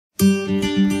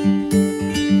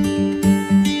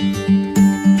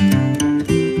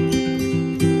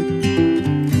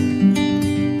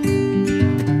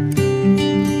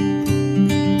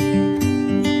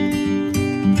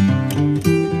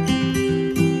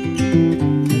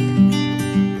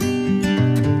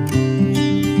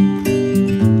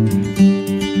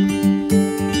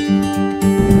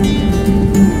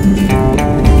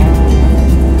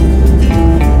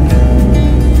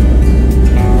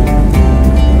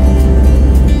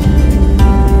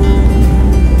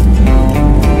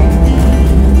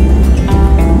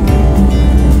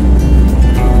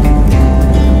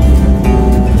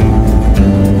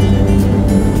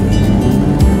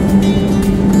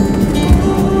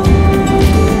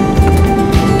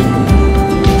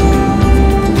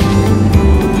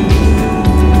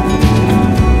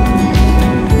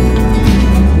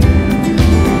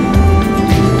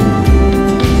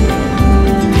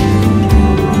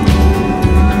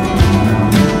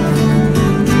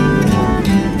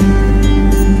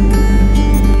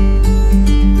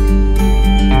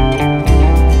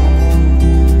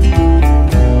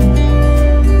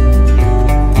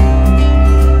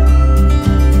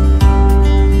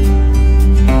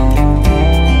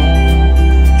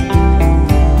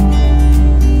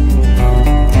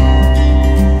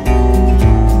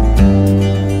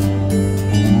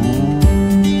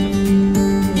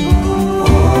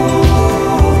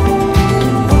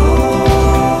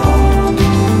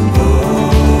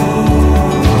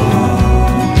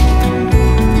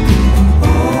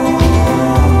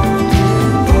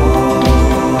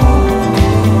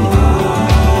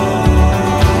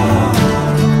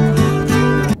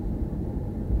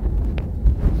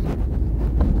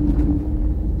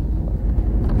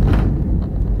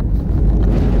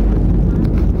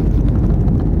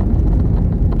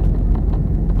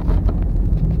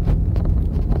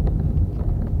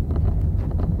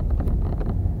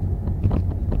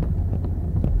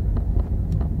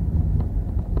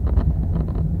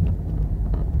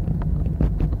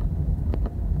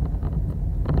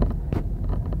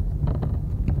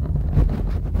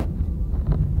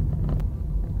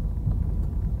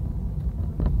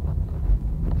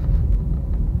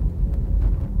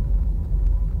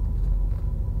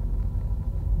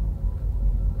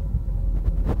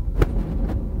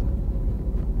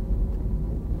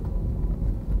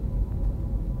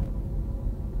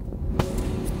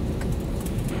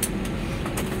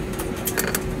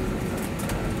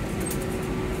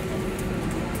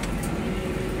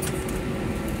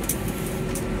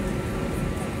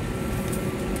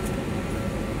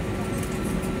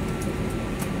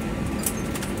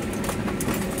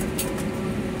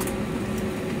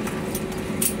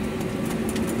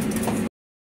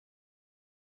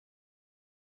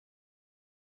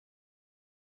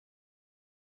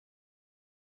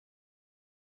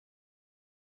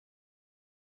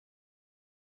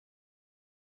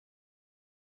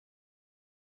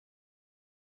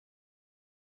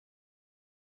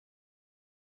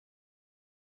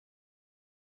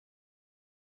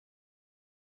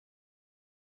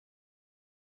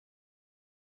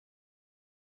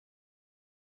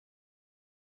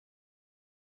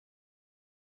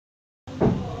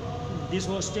This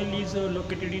hostel is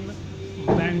located in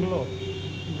Bangalore.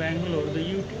 Bangalore, the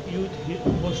Youth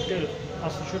Hostel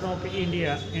Association of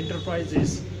India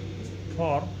Enterprises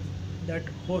for that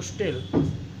hostel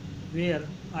where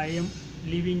I am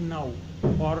living now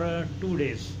for 2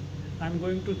 days. I am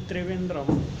going to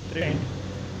Trivandrum train,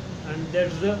 and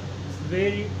that's a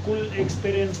very cool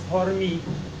experience for me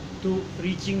to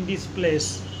reaching this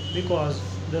place, because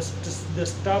the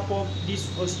staff of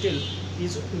this hostel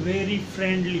is very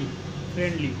friendly.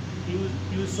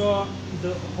 You saw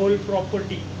the whole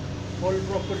property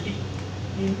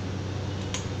in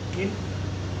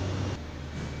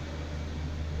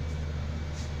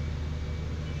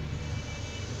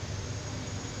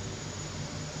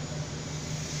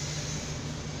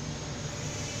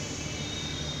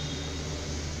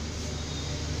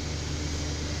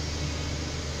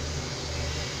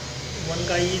one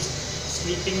guy is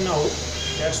sleeping now,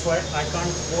 that's why I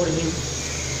can't bore him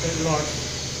a lot.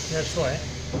 That's why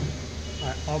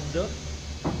I off the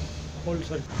whole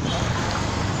circuit.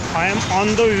 I am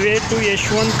on the way to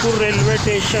Yeshwanthpur railway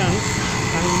station,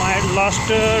 and my last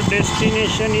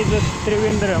destination is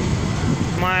Trivandrum.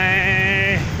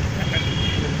 My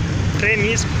train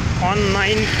is on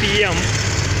 9 p.m.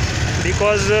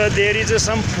 because there is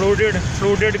some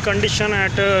flooded condition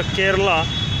at Kerala.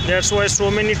 That's why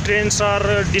so many trains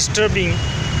are disturbing.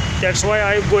 That's why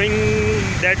I am going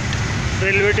that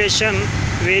railway station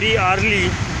very early,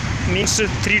 means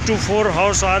 3 to 4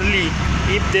 hours early.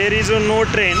 If there is no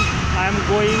train, I am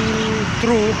going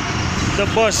through the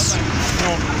bus.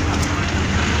 No,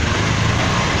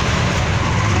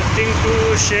 nothing to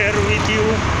share with you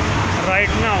right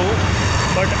now,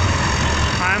 but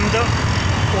I am the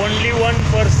only one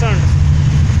person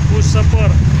who suffer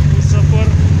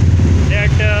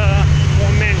that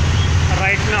moment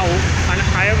right now, and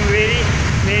I am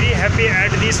very happy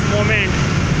at this moment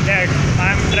that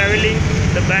I am traveling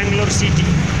the Bangalore city.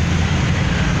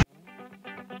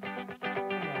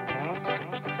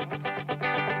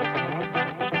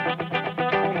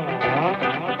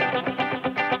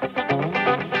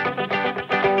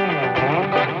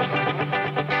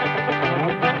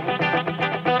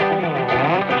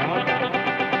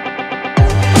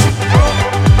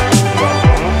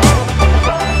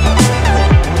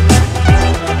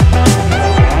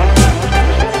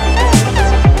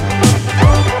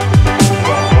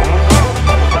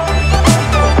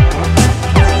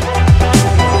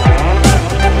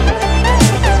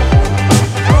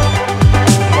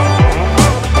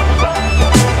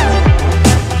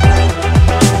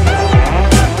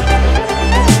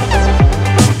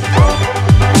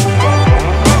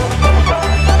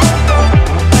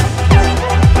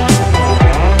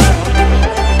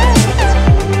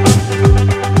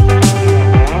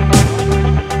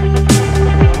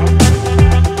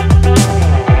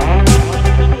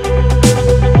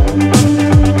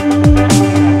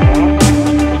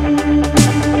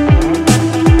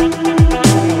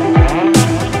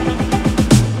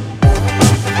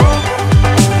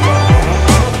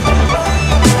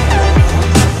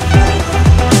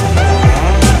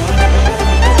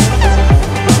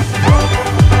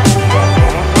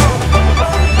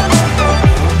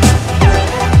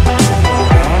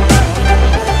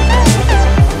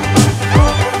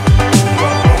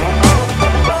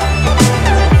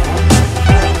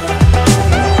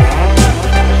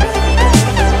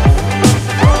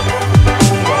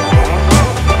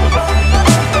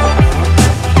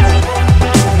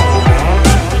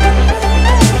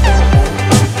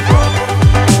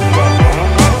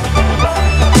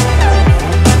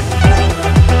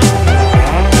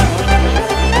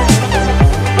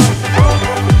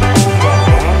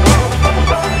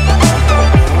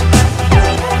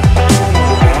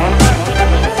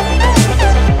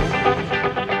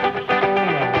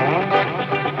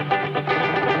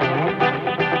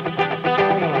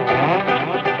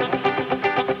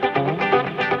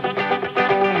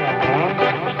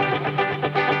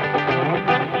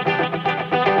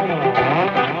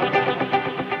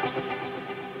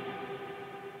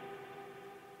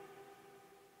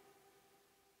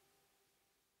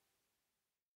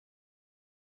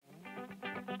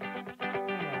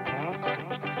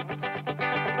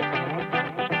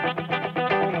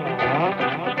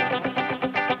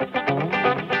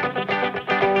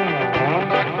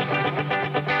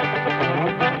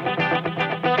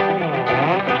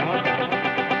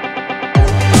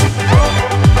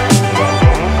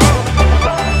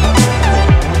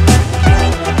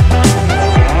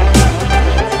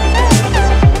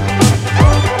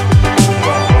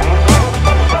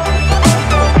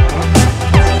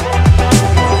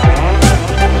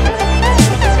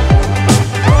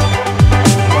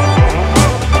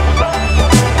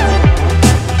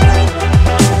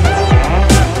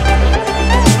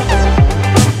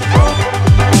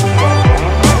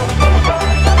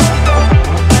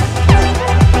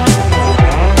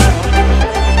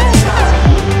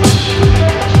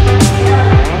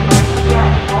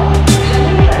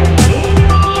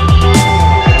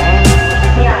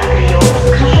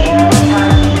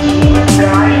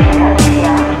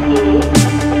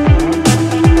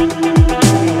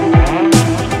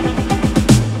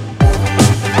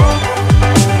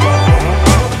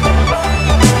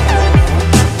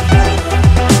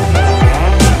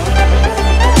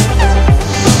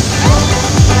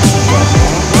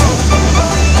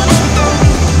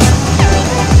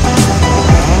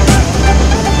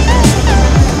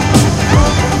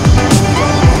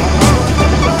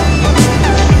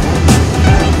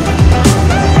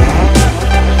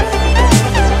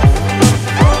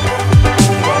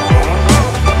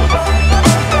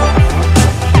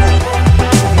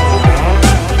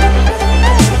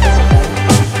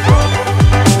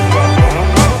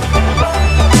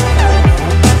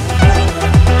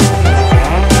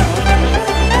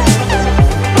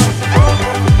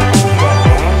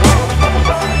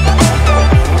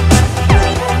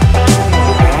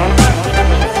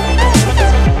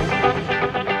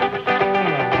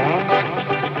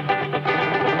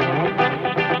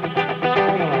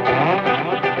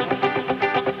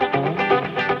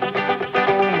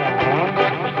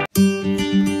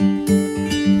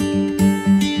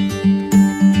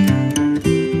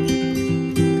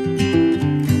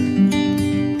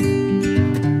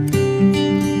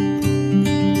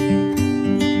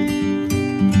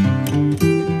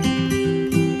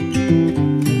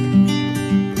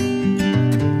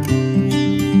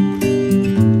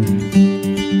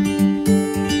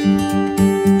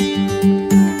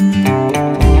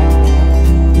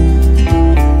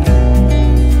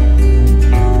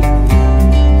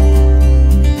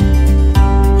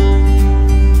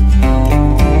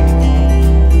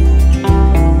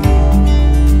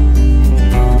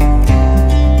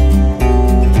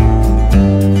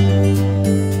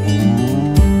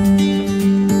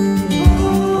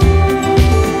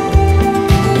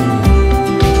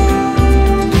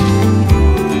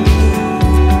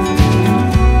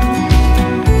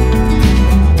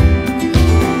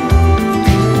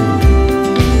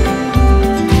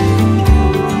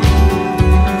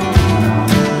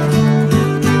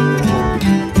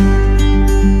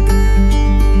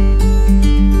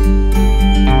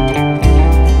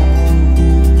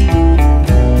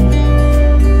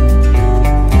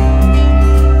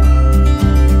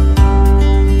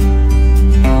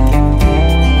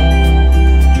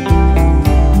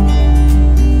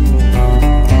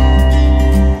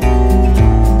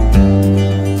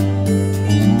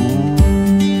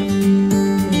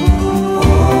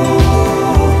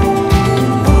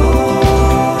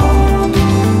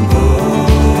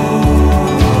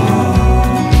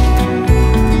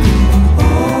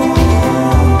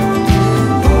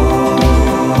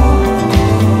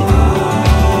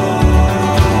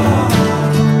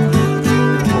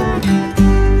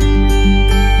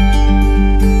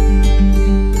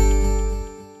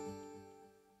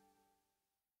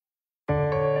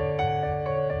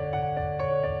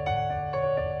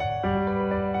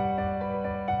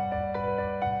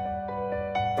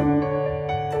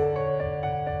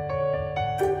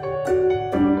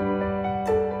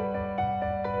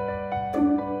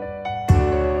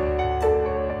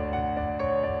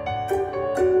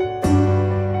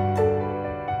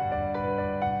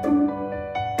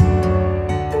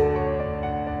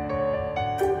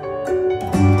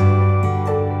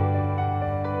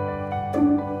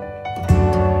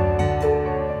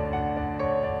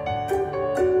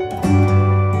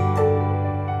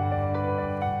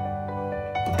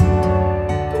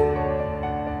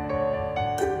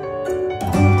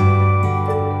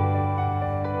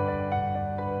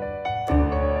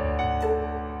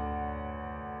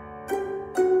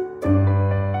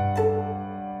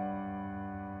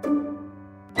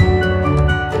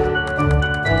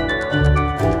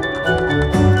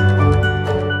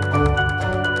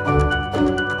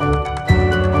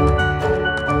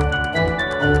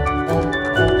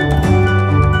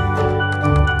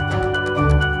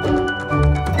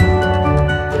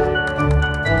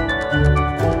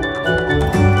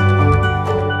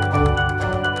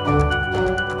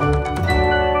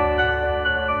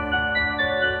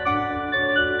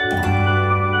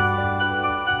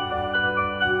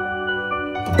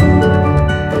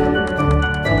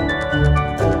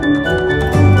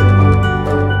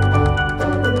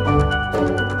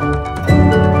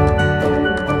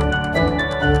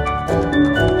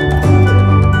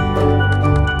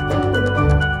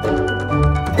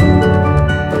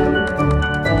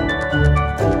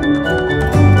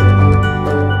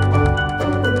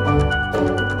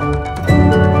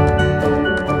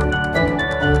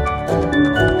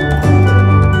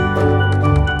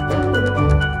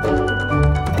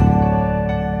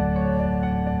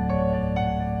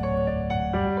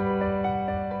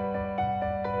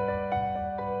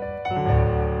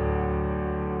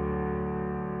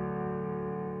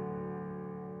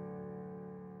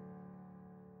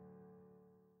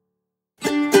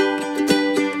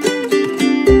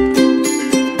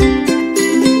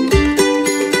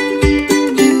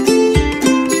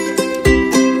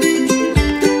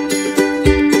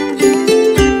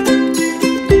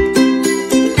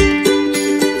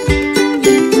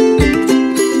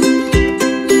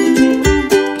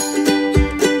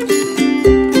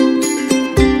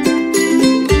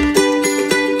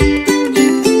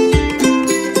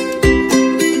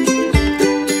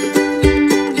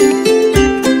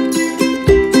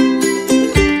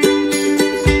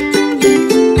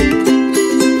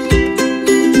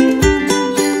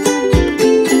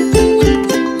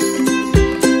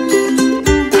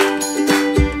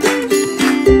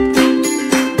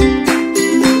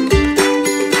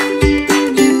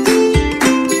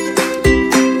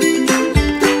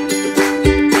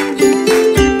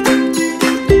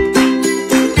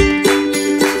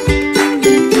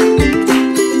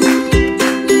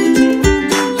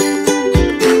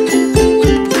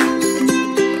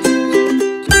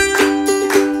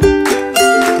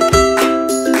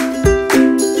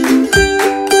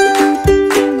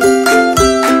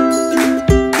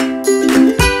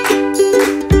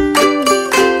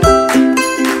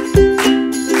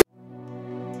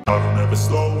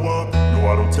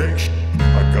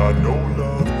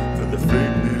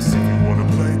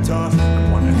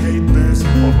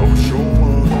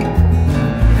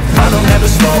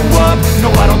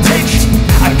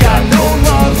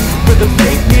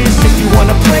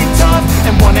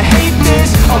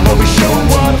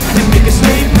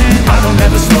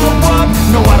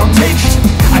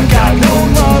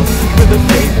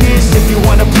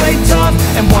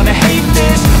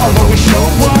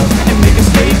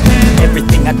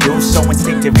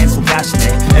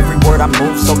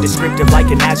 descriptive like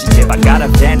an adjective. I got a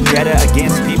vendetta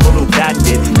against people who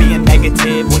patented being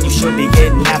negative when you should be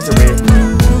getting after it.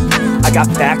 I got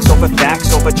facts over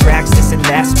tracks, this and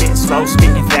that. Spitting slow,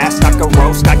 spitting fast, I could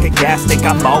roast, I could gas. Think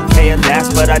I'm okay at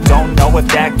last, but I don't know if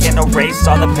that can erase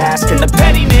all the past. And the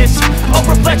pettiness, a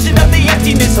reflection of the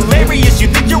emptiness. Hilarious, you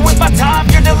think you're with my time,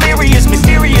 you're delirious.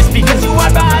 Mysterious, because you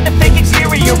hide behind a fake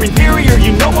exterior. Inferior,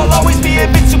 you know I'll always be a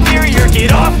bit superior.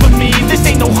 Get off of me, this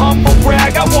ain't no humble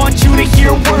brag. I want you to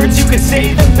hear words, you can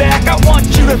say them back. I want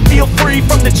you to feel free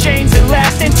from the chains that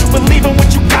last, and to believe in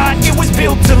what you got, it was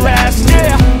built to last,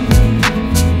 yeah.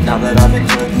 Now that I've been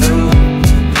put through,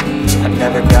 I've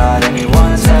never got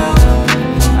anyone's help.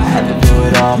 I had to do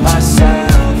it all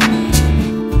myself.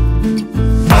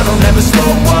 I don't ever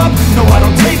slow up, no I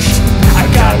don't take sh**. I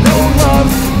got no love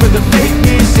for the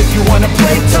fakeness. If you wanna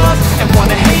play tough and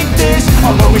wanna hate this,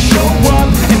 I'll always show up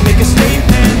and make a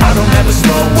statement. I don't ever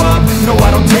slow up, no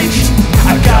I don't take sh**.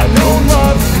 I got no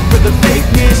love for the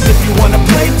fakeness. If you wanna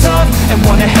play tough and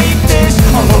wanna hate this,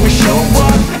 I'll always show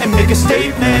up and make a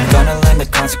statement. Gonna learn the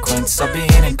consequence of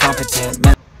being incompetent.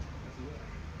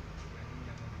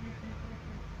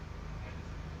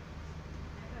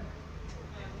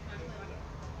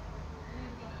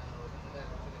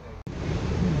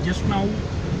 Just now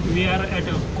we are at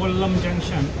Kollam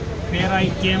Junction, where I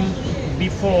came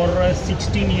before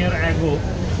 16 years ago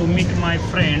to meet my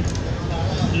friend.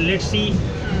 Let's see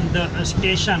the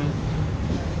station.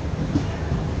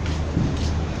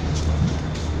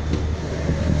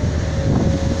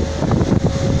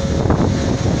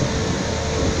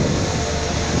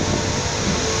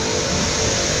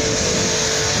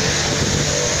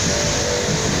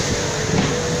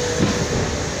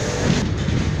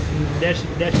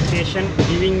 That station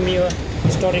giving me a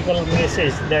historical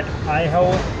message that I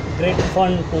have great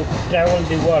fun to travel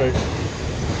the world.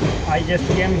 I just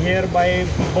came here by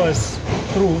bus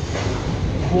through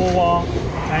Goa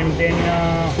and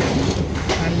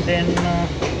then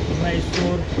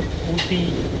Mysore, Ooty,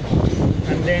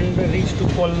 and then reached to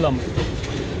Kollam.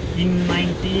 In I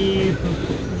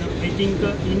think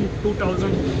in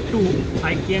 2002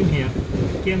 I came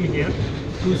here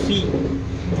to see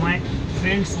my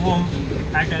friend's home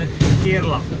at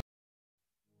Kerala.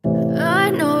 I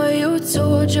know you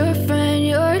told your friend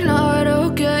you're not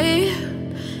okay,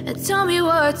 and tell me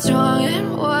what's wrong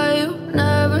and why you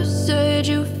never said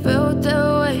you felt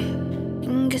that way.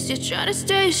 And guess you're trying to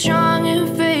stay strong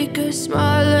and fake a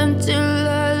smile until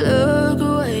I look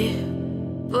away.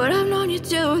 But I've known you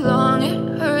too long,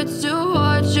 it hurts to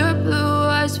watch your blue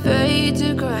eyes fade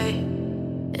to gray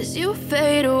as you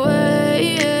fade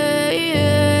away.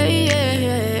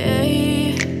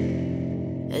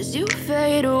 As you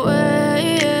fade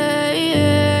away.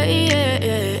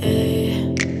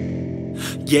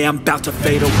 Yeah, I'm about to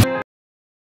fade away.